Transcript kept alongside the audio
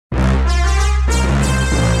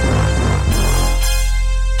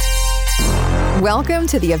Welcome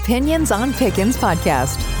to the Opinions on Pickens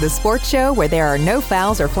podcast, the sports show where there are no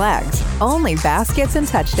fouls or flags, only baskets and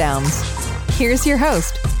touchdowns. Here's your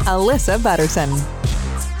host, Alyssa Butterson.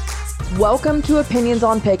 Welcome to Opinions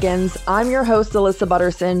on Pickens. I'm your host, Alyssa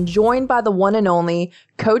Butterson, joined by the one and only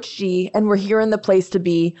Coach G, and we're here in the place to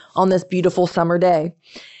be on this beautiful summer day.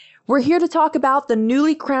 We're here to talk about the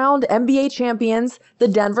newly crowned NBA champions, the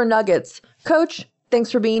Denver Nuggets. Coach, thanks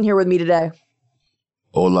for being here with me today.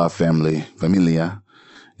 Hola, familia.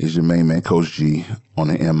 Is your main man, Coach G, on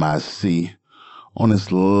the MIC. On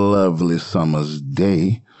this lovely summer's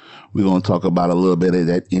day, we're going to talk about a little bit of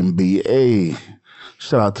that NBA.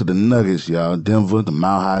 Shout out to the Nuggets, y'all. Denver, the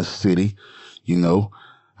Mile High City. You know,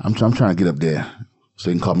 I'm trying to get up there so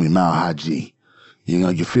you can call me Mile High G. You know,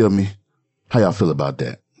 you feel me? How y'all feel about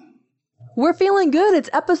that? We're feeling good. It's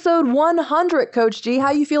episode 100, Coach G.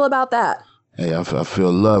 How you feel about that? Hey, I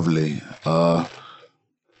feel lovely.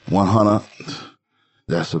 100,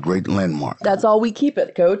 that's a great landmark. That's all we keep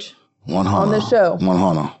it, Coach. 100. On this show.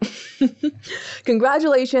 100.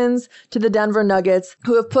 Congratulations to the Denver Nuggets,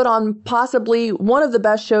 who have put on possibly one of the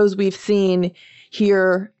best shows we've seen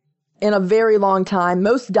here in a very long time.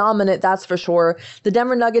 Most dominant, that's for sure. The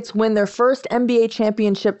Denver Nuggets win their first NBA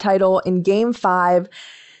championship title in Game 5.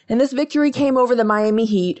 And this victory came over the Miami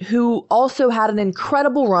Heat, who also had an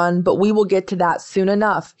incredible run, but we will get to that soon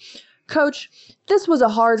enough. Coach, this was a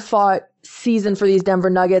hard-fought season for these Denver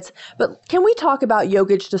Nuggets, but can we talk about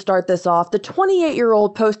Jokic to start this off? The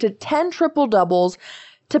 28-year-old posted 10 triple-doubles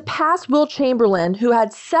to pass Wilt Chamberlain, who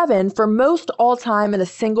had 7 for most all-time in a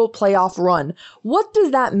single playoff run. What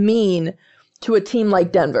does that mean to a team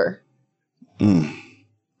like Denver?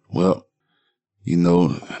 Well, you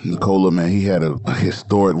know, Nikola, man, he had a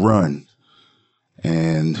historic run.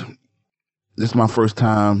 And this is my first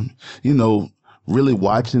time, you know, really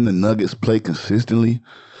watching the Nuggets play consistently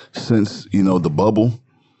since, you know, the bubble.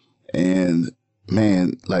 And,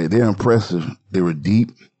 man, like, they're impressive. They were deep.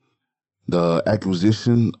 The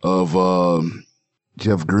acquisition of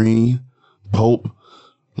Jeff Green, Pope,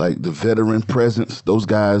 like the veteran presence, those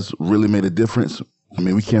guys really made a difference. I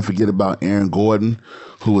mean, we can't forget about Aaron Gordon,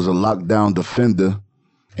 who was a lockdown defender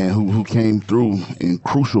and who came through in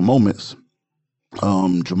crucial moments.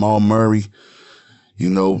 Jamal Murray, you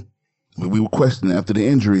know, we were questioning after the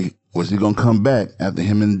injury, was he going to come back after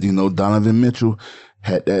him and, you know, Donovan Mitchell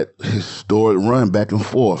had that historic run back and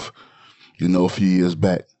forth, you know, a few years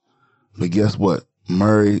back. But guess what?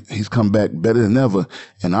 Murray, he's come back better than ever.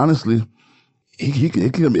 And honestly, it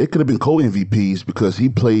could have been co-MVPs because he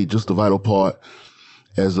played just a vital part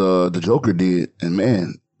as the Joker did. And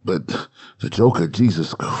man, but the Joker,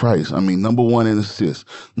 Jesus Christ. I mean, number 1 in assists,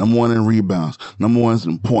 number 1 in rebounds, number 1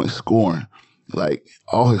 in point scoring. Like,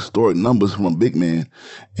 all historic numbers from a big man.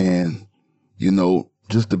 And, you know,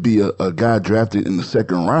 just to be a guy drafted in the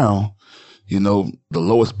second round, you know, the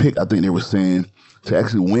lowest pick, I think they were saying, to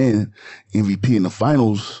actually win MVP in the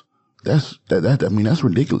finals, that's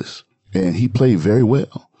ridiculous. And he played very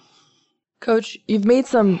well. Coach, you've made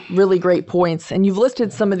some really great points, and you've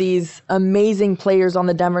listed some of these amazing players on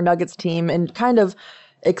the Denver Nuggets team and kind of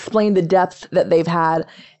explained the depth that they've had.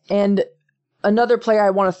 And another player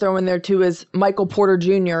I want to throw in there too is Michael Porter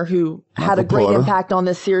Jr., who had a great impact on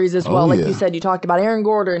this series as well. Like you said, you talked about Aaron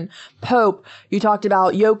Gordon, Pope, you talked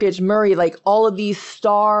about Jokic, Murray, like all of these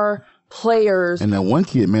star players. And that one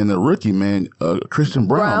kid, man, the rookie, man, Christian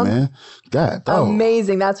Brown, man. God,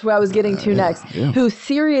 amazing. That's who I was getting to next. Yeah. Who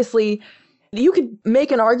seriously, you could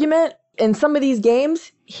make an argument in some of these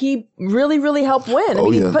games, he really, really helped win. I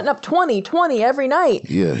mean, he's putting up 20 every night.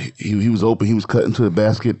 Yeah, he was open. He was cutting to the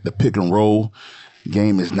basket. The pick and roll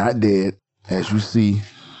game is not dead, as you see.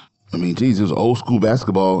 I mean, geez, it was old school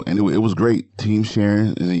basketball, and it was great. Team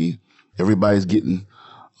sharing, and everybody's getting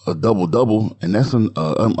a double-double, and that's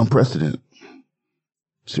unprecedented.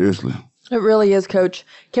 Seriously. It really is, Coach.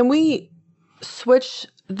 Can we switch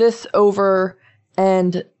this over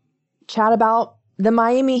and chat about the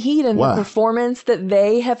Miami Heat and the performance that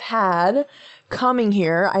they have had coming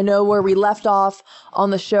here? I know where we left off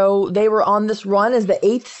on the show, they were on this run as the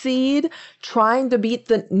 8th seed, trying to beat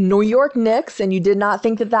the New York Knicks, and you did not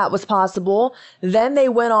think that that was possible. Then they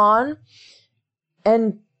went on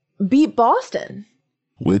and beat Boston.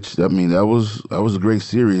 Which, I mean, that was a great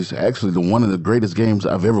series. Actually, one of the greatest games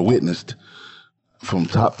I've ever witnessed from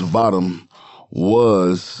top to bottom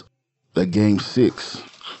was that Game 6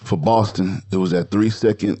 for Boston. It was that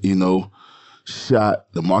 3-second, you know,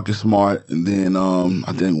 shot, the Marcus Smart, and then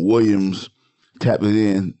I think Williams tapped it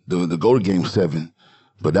in to go to Game 7.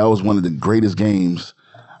 But that was one of the greatest games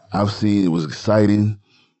I've seen. It was exciting.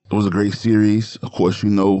 It was a great series. Of course,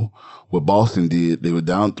 you know what Boston did. They were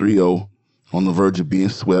down 3-0. on the verge of being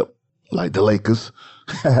swept like the Lakers.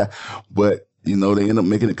 But, they end up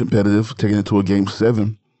making it competitive, taking it to a Game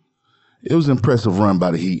 7. It was an impressive run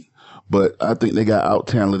by the Heat, but I think they got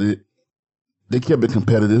out-talented. They kept it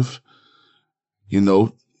competitive. They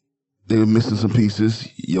were missing some pieces.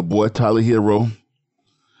 Your boy Tyler Hero,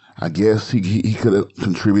 I guess he could have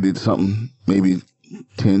contributed something, maybe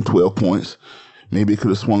 10, 12 points. Maybe it could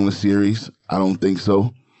have swung the series. I don't think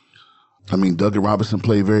so. I mean, Duncan Robinson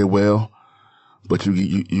played very well, but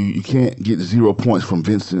you can't get 0 points from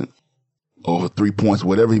Vincent or 3 points,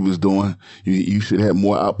 whatever he was doing. You should have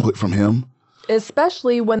more output from him.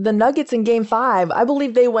 Especially when the Nuggets in Game 5, I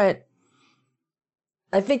believe they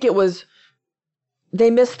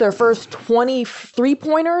missed their first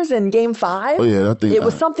 23-pointers in Game 5. Oh, yeah, I think it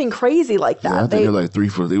was something crazy like that. Yeah, I think they were like 3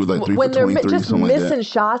 for 23, when they're just something like that. missing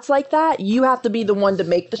shots like that, you have to be the one to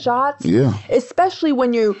make the shots. Yeah. Especially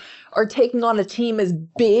when you are taking on a team as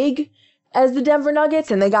big as the Denver Nuggets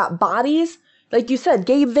and they got bodies. Like you said,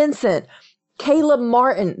 Gabe Vincent, Caleb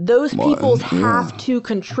Martin, those people have to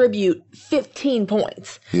contribute 15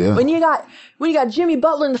 points. Yeah. When you got Jimmy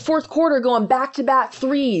Butler in the fourth quarter going back-to-back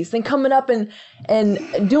threes and coming up and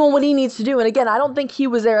doing what he needs to do. And again, I don't think he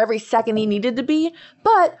was there every second he needed to be,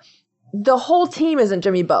 but the whole team isn't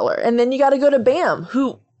Jimmy Butler. And then you got to go to Bam,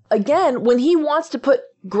 who, again, when he wants to put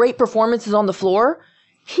great performances on the floor,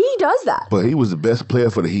 he does that. But he was the best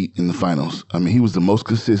player for the Heat in the finals. I mean, he was the most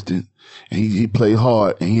consistent, and he played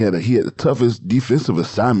hard, and he had the toughest defensive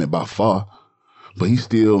assignment by far. But he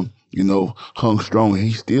still, hung strong, and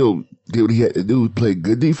he still did what he had to do. He played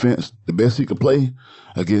good defense, the best he could play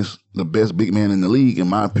against the best big man in the league, in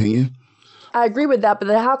my opinion. I agree with that, but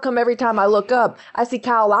then how come every time I look up, I see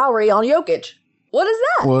Kyle Lowry on Jokic? What is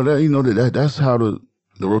that? Well, that's how the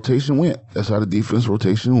rotation went. That's how the defense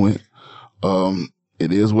rotation went.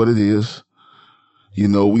 It is what it is. We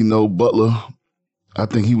know Butler. I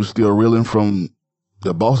think he was still reeling from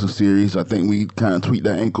the Boston series. I think we kind of tweaked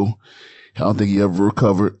that ankle. I don't think he ever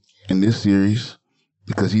recovered in this series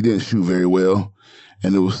because he didn't shoot very well.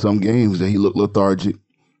 And there was some games that he looked lethargic.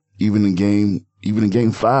 Even in game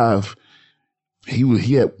 5,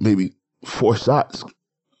 he had maybe 4 shots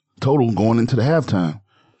total going into the halftime.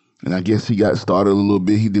 And I guess he got started a little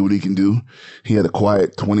bit. He did what he can do. He had a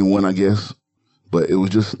quiet 21, I guess. But it was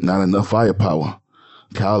just not enough firepower.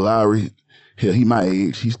 Kyle Lowry, hell, he my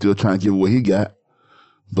age. He's still trying to give what he got.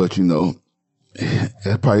 But,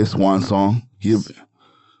 that's probably a swan song.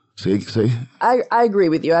 Say. I agree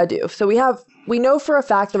with you. I do. So we know for a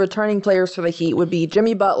fact the returning players for the Heat would be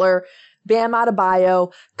Jimmy Butler, Bam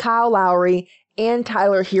Adebayo, Kyle Lowry, and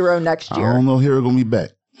Tyler Hero next year. I don't know if Hero going to be back.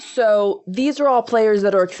 So these are all players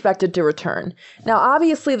that are expected to return. Now,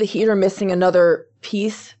 obviously, the Heat are missing another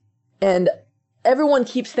piece, and everyone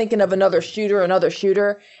keeps thinking of another shooter.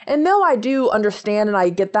 And though I do understand and I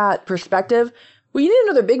get that perspective, well, you need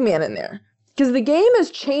another big man in there because the game is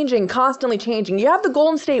changing, constantly changing. You have the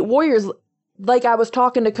Golden State Warriors, like I was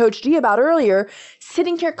talking to Coach G about earlier,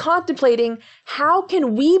 sitting here contemplating how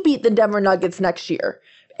can we beat the Denver Nuggets next year?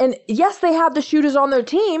 And yes, they have the shooters on their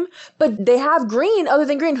team, but they have Green. Other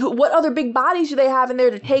than Green, what other big bodies do they have in there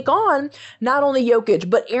to take on not only Jokic,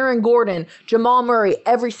 but Aaron Gordon, Jamal Murray,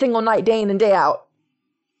 every single night, day in and day out?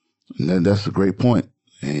 That's a great point.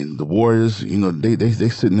 And the Warriors, they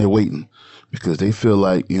sitting there waiting because they feel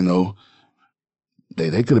like,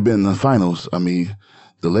 they could have been in the finals. I mean,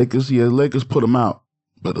 the Lakers put them out,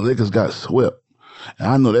 but the Lakers got swept. And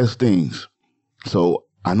I know that stings. So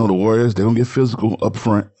I know the Warriors, they're gonna get physical up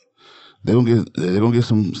front. They're gonna get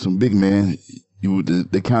some big man.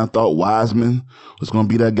 They kind of thought Wiseman was gonna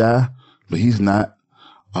be that guy, but he's not.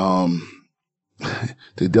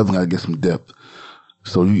 They definitely gotta get some depth.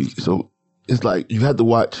 So it's like you have to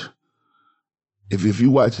watch. If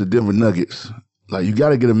you watch the Denver Nuggets, like you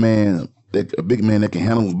gotta get a big man that can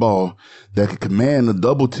handle the ball, that can command the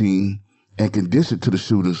double team and can dish it to the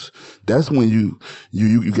shooters. That's when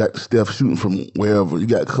you got Steph shooting from wherever. You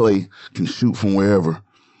got Clay can shoot from wherever.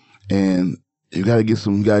 And you gotta get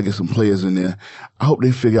some players in there. I hope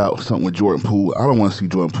they figure out something with Jordan Poole. I don't want to see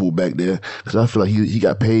Jordan Poole back there because I feel like he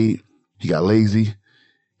got paid. He got lazy.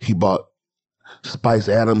 He bought Spice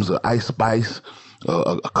Adams, or Ice Spice,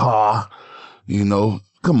 a car.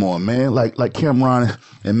 Come on, man. Like Cameron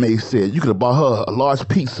and May said, you could have bought her a large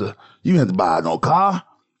pizza. You didn't have to buy no car.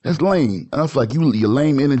 That's lame. And I feel like your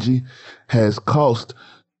lame energy has cost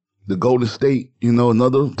the Golden State,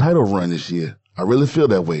 another title run this year. I really feel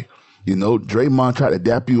that way. Draymond tried to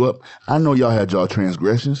dap you up. I know y'all had y'all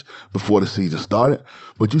transgressions before the season started,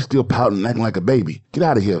 but you still pouting and acting like a baby. Get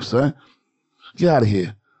out of here, son. Get out of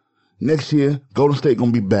here. Next year, Golden State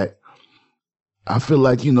gonna be back. I feel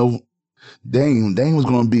like, Dame was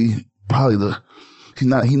going to be probably he's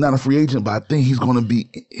not a free agent, but I think he's going to be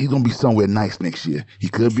somewhere nice next year. He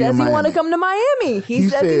could be in Miami. He want to come to Miami. He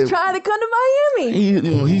said he's trying to come to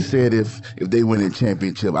Miami. He said if they win a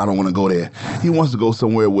championship, I don't want to go there. He wants to go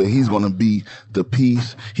somewhere where he's going to be the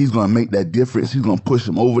piece. He's going to make that difference. He's going to push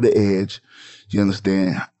him over the edge. You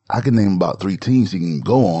understand? I can name about 3 teams he can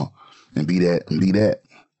go on and be that.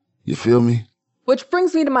 You feel me? Which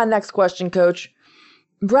brings me to my next question, Coach.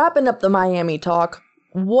 Wrapping up the Miami talk,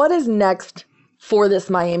 what is next for this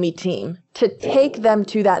Miami team to take them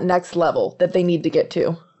to that next level that they need to get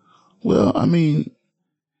to? Well, I mean,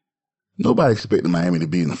 nobody expected Miami to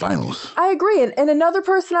be in the finals. I agree. And another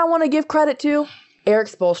person I want to give credit to, Erik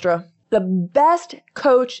Spoelstra, the best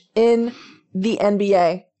coach in the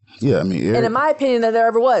NBA. Yeah, I mean, and in my opinion, that there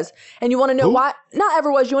ever was. And you want to know why? Not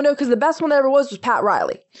ever was. You want to know because the best one that ever was Pat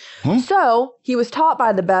Riley. So he was taught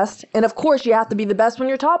by the best. And of course, you have to be the best when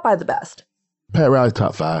you're taught by the best. Pat Riley,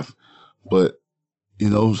 top 5. But,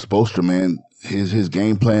 Spoelstra, man, his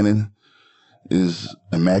game planning is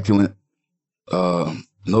immaculate.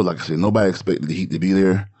 Like I said, nobody expected the Heat to be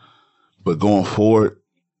there. But going forward,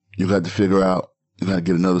 you got to figure out, you got to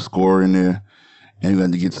get another scorer in there. And you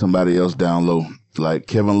got to get somebody else down low. Like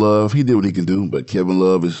Kevin Love, he did what he can do, but Kevin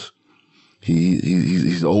Love is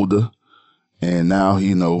he's older, and now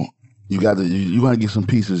you got to get some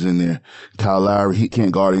pieces in there. Kyle Lowry, he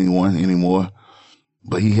can't guard anyone anymore,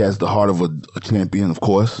 but he has the heart of a champion, of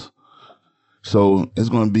course. So it's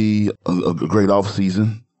going to be a great off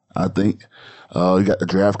season, I think. You got the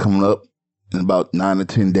draft coming up in about 9 to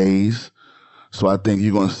 10 days, so I think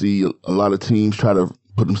you're going to see a lot of teams try to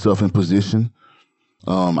put themselves in position.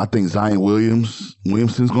 I think Zion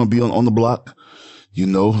Williamson's going to be on the block.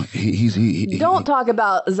 Don't talk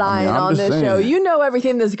about Zion on this show. You know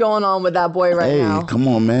everything that's going on with that boy right now. Hey, come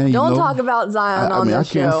on, man. Don't talk about Zion on this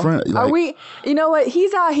show. Are we? You know what?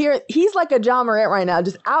 He's out here. He's like a Ja Morant right now,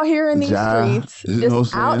 just out here in these streets.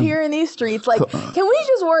 Just out here in these streets. Like, can we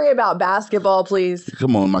just worry about basketball, please?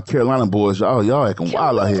 Come on, my Carolina boys, y'all acting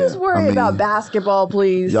wild out here. Can we just worry about basketball,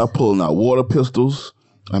 please? Y'all pulling out water pistols.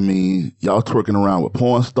 I mean, y'all twerking around with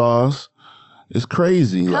porn stars. It's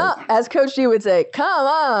crazy. As Coach G would say, come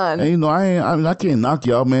on. And, I can't knock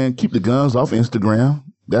y'all, man. Keep the guns off Instagram.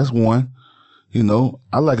 That's one.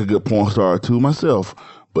 I like a good porn star or two myself.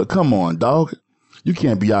 But come on, dog. You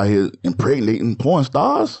can't be out here impregnating porn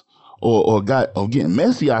stars or getting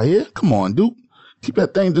messy out here. Come on, dude. Keep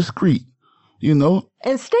that thing discreet,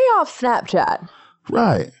 And stay off Snapchat.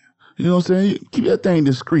 Right. You know what I'm saying? Keep that thing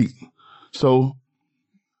discreet. So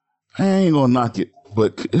I ain't gonna knock it,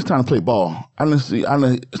 but it's time to play ball. It's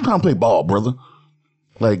time to play ball, brother.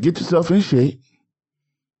 Like, get yourself in shape.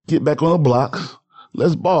 Get back on the blocks.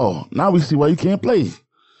 Let's ball. Now we see why you can't play.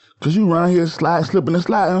 Because you run here slipping and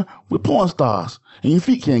sliding with porn stars, and your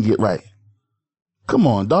feet can't get right. Come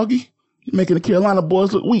on, doggy. You're making the Carolina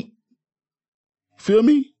boys look weak. Feel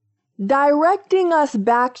me? Directing us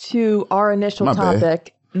back to our initial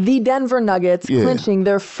topic, the Denver Nuggets clinching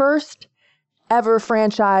their first ever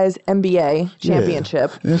franchise NBA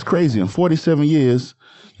championship. Yeah. It's crazy. In 47 years,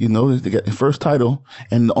 they got the first title,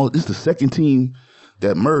 and this is the second team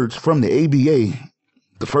that merged from the ABA.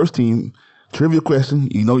 The first team, trivia question,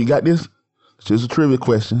 you got this? It's just a trivia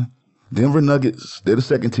question. Denver Nuggets, they're the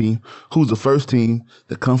second team. Who's the first team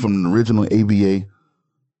that come from the original ABA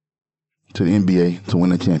to the NBA to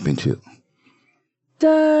win a championship?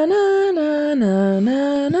 Da, na, na, na,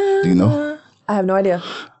 na, na, do you know? I have no idea.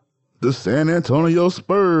 The San Antonio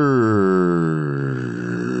Spurs.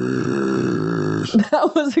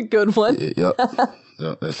 That was a good one. Yep,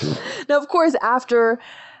 that's it. Now, of course, after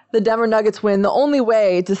the Denver Nuggets win, the only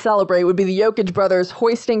way to celebrate would be the Jokic brothers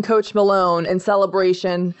hoisting Coach Malone in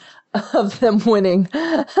celebration of them winning.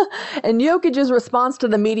 And Jokic's response to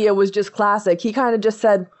the media was just classic. He kind of just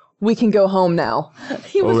said, "We can go home now."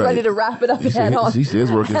 He was ready to wrap it up and head on to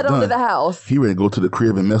the house. He ready to go to the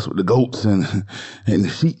crib and mess with the goats and the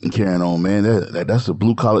sheep and carrying on, man. That's a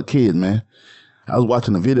blue collar kid, man. I was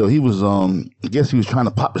watching the video. He was, I guess he was trying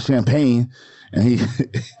to pop the champagne, and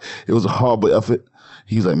it was a horrible effort.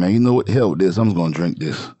 He was like, "Man, you know what? Hell with this. I'm just gonna drink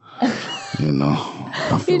this."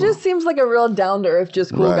 He just seems like a real down to earth,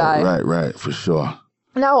 just cool guy. Right, for sure.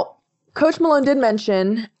 Now, Coach Malone did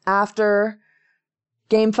mention after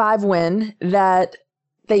Game 5 win that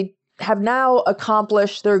they have now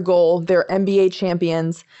accomplished their goal. They're NBA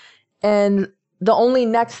champions. And the only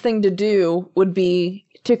next thing to do would be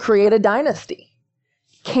to create a dynasty.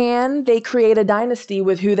 Can they create a dynasty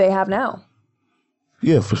with who they have now?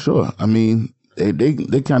 Yeah, for sure. I mean,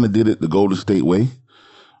 they kind of did it the Golden State way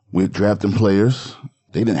with drafting players.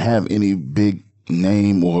 They didn't have any big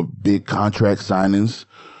name or big contract signings,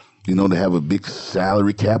 you know, to have a big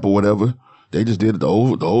salary cap or whatever. They just did it the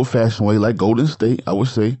old-fashioned way, like Golden State, I would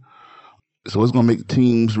say. So it's going to make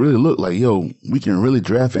teams really look like, yo, we can really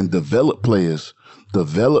draft and develop players.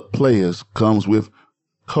 Develop players comes with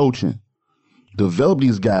coaching. Develop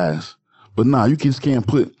these guys. But nah, you just can't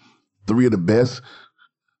put 3 of the best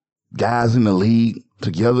guys in the league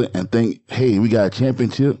together and think, hey, we got a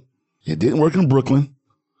championship. It didn't work in Brooklyn,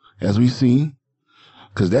 as we've seen,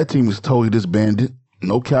 because that team is totally disbanded.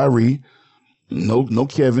 No Kyrie, no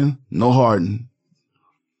Kevin, no Harden.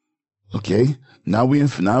 Okay, now we in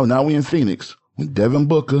Phoenix with Devin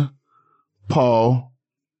Booker, Paul,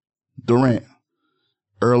 Durant,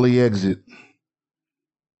 early exit.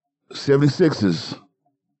 76ers,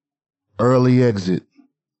 early exit.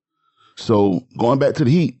 So going back to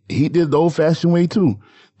the Heat did it the old-fashioned way too.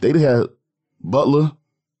 They had Butler,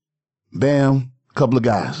 Bam, a couple of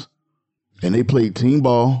guys. And they played team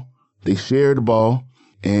ball. They shared the ball.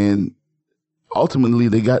 And ultimately,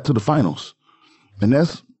 they got to the finals. And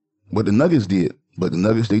that's what the Nuggets did. But the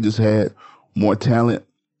Nuggets, they just had more talent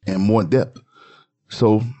and more depth.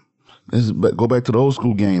 So let's go back to the old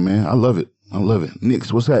school game, man. I love it. I love it.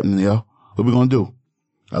 Knicks, what's happening, y'all? What we going to do?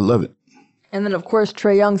 I love it. And then, of course,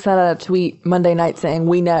 Trae Young sent out a tweet Monday night saying,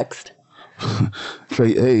 "We next."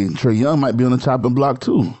 Trae Young might be on the chopping block,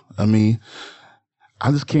 too. I mean,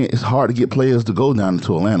 I just can't. It's hard to get players to go down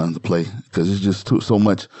to Atlanta to play because it's just so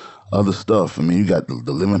much other stuff. I mean, you got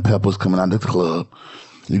the Lemon Peppers coming out of the club.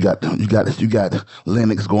 You got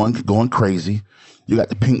Lennox going crazy. You got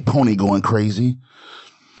the Pink Pony going crazy.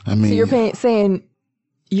 I mean, so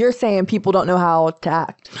you're saying people don't know how to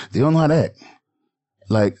act. They don't know how to act.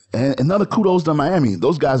 Like, and another kudos to Miami.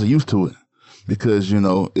 Those guys are used to it because, you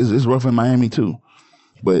know, it's rough in Miami too.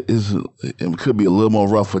 But it could be a little more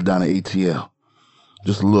rougher down at ATL.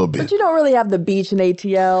 Just a little bit. But you don't really have the beach in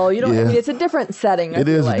ATL. You don't. Yeah. I mean, it's a different setting. It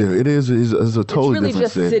is. It is. It's a totally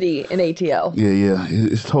different setting. It's really just city in ATL. Yeah.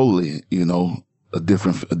 It's totally, you know, a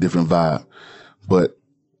different vibe. But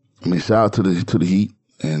I mean, shout out to the Heat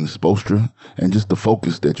and Spoelstra and just the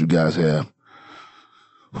focus that you guys have.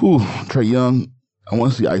 Whew, Trae Young. I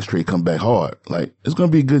want to see Ice Trae come back hard. Like, it's going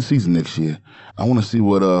to be a good season next year. I want to see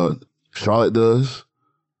what Charlotte does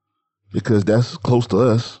because that's close to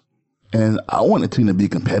us. And I want the team to be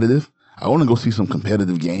competitive. I want to go see some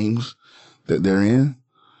competitive games that they're in.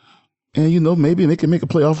 And, you know, maybe they can make a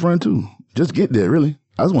playoff run too. Just get there, really.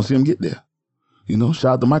 I just want to see them get there. You know,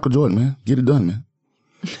 shout out to Michael Jordan, man. Get it done, man.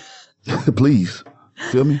 Please.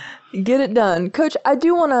 Feel me? Get it done. Coach, I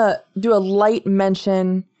do want to do a light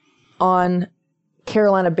mention on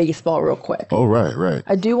Carolina baseball real quick. Oh, right.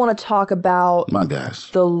 I do want to talk about my guys,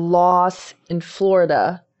 the loss in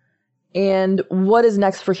Florida and what is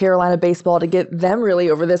next for Carolina baseball to get them really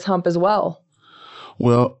over this hump as well.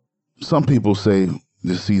 Well, some people say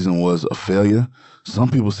this season was a failure.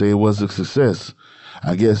 Some people say it was a success.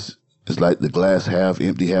 I guess it's like the glass half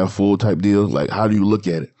empty, half full type deal. Like, how do you look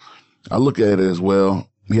at it? I look at it as, well,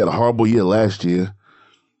 we had a horrible year last year.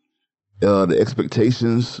 The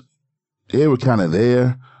expectations, they were kind of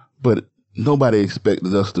there, but nobody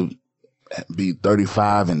expected us to be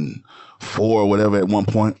 35-4 or whatever at one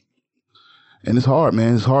point. And it's hard,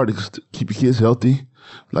 man. It's hard to keep your kids healthy.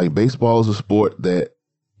 Like, baseball is a sport that,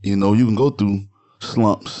 you know, you can go through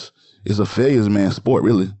slumps. It's a failures man sport,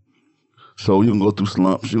 really. So you can go through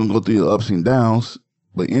slumps. You can go through your ups and downs.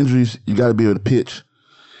 But injuries, you got to be able to pitch.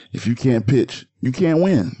 If you can't pitch, you can't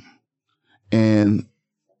win. And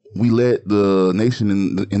we led the nation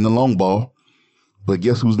in the long ball. But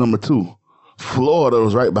guess who's number 2? Florida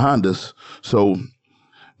was right behind us. So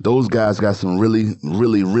those guys got some really,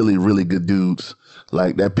 really, really, really good dudes.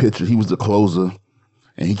 Like that pitcher, he was the closer,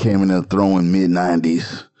 and he came in there throwing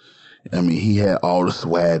mid-90s. I mean, he had all the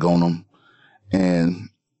swag on him. And,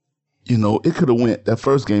 you know, it could have went, that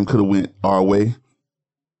first game could have went our way.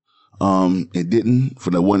 It didn't for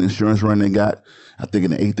the one insurance run they got. I think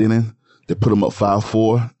in the 8th inning, they put them up 5-4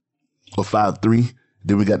 or 5-3.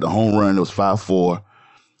 Then we got the home run. It was 5-4,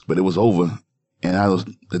 but it was over. And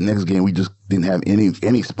the next game, we just didn't have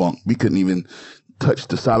any spunk. We couldn't even touch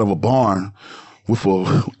the side of a barn with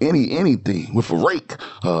anything with a rake.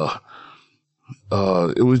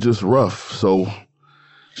 It was just rough. So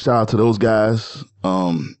shout out to those guys.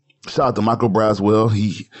 Shout out to Michael Braswell.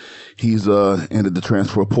 He's entered the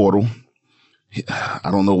transfer portal. I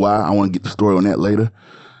don't know why. I want to get the story on that later.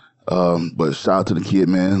 But shout out to the kid,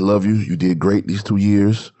 man. Love you. You did great these 2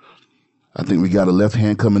 years. I think we got a left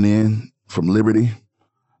hand coming in from Liberty.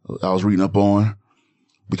 I was reading up on.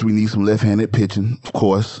 Which we need some left-handed pitching, of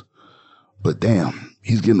course. But damn,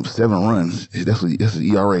 he's getting 7 runs. That's his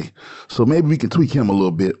ERA. So maybe we can tweak him a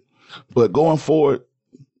little bit. But going forward,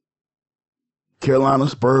 Carolina,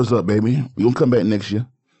 Spurs up, baby. We're going to come back next year.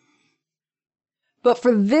 But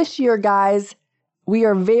for this year, guys, we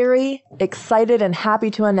are very excited and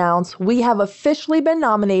happy to announce we have officially been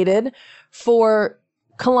nominated for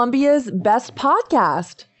Columbia's Best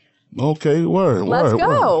Podcast. Okay, word. Let's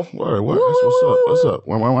go. Word. What's up?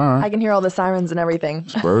 I can hear all the sirens and everything.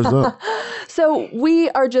 Spurs up. So we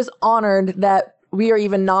are just honored that we are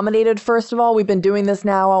even nominated, first of all. We've been doing this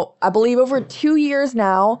now, I believe, over 2 years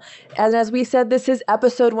now. And as we said, this is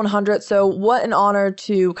episode 100. So what an honor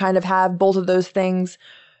to kind of have both of those things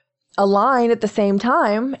align at the same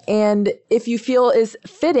time. And if you feel is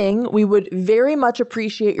fitting, we would very much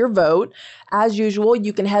appreciate your vote. As usual,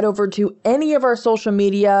 you can head over to any of our social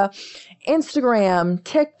media, Instagram,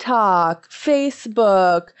 TikTok,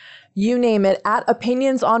 Facebook, you name it, at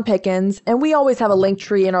Opinions on Pickens. And we always have a link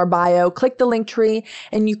tree in our bio. Click the link tree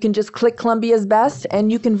and you can just click Columbia's Best and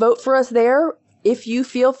you can vote for us there if you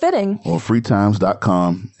feel fitting. Or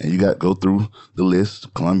freetimes.com, and you got to go through the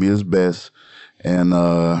list, Columbia's Best, and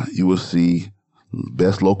you will see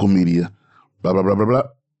best local media, blah, blah, blah, blah, blah.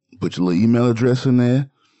 Put your little email address in there,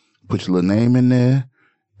 put your little name in there,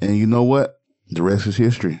 and you know what? The rest is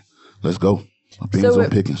history. Let's go. Opinions on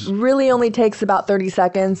Pickens. It really only takes about 30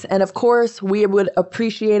 seconds. And of course, we would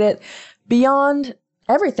appreciate it beyond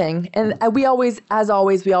everything. And we always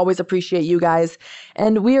appreciate you guys.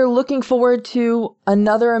 And we are looking forward to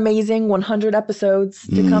another amazing 100 episodes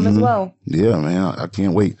to come as well. Yeah, man. I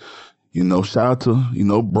can't wait. You know, shout out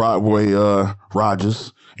to, Broadway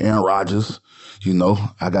Rodgers, Aaron Rodgers.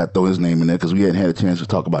 I got to throw his name in there because we hadn't had a chance to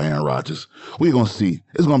talk about Aaron Rodgers. We're going to see.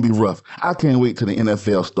 It's going to be rough. I can't wait till the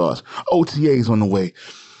NFL starts. OTA's on the way.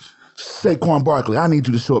 Saquon Barkley, I need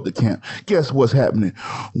you to show up to camp. Guess what's happening?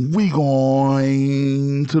 We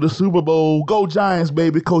going to the Super Bowl. Go Giants,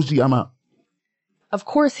 baby. Coach G, I'm out. Of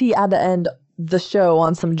course, he had to end the show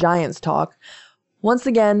on some Giants talk. Once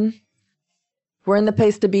again, we're in the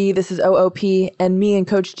place to be. This is OOP, and me and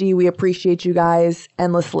Coach G, we appreciate you guys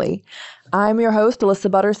endlessly. I'm your host, Alyssa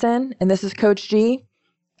Butterson, and this is Coach G.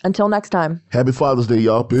 Until next time. Happy Father's Day,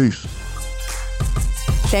 y'all. Peace.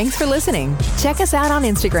 Thanks for listening. Check us out on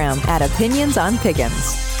Instagram at Opinions on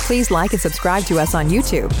Pickens. Please like and subscribe to us on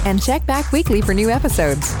YouTube and check back weekly for new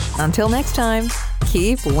episodes. Until next time,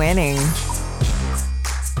 keep winning.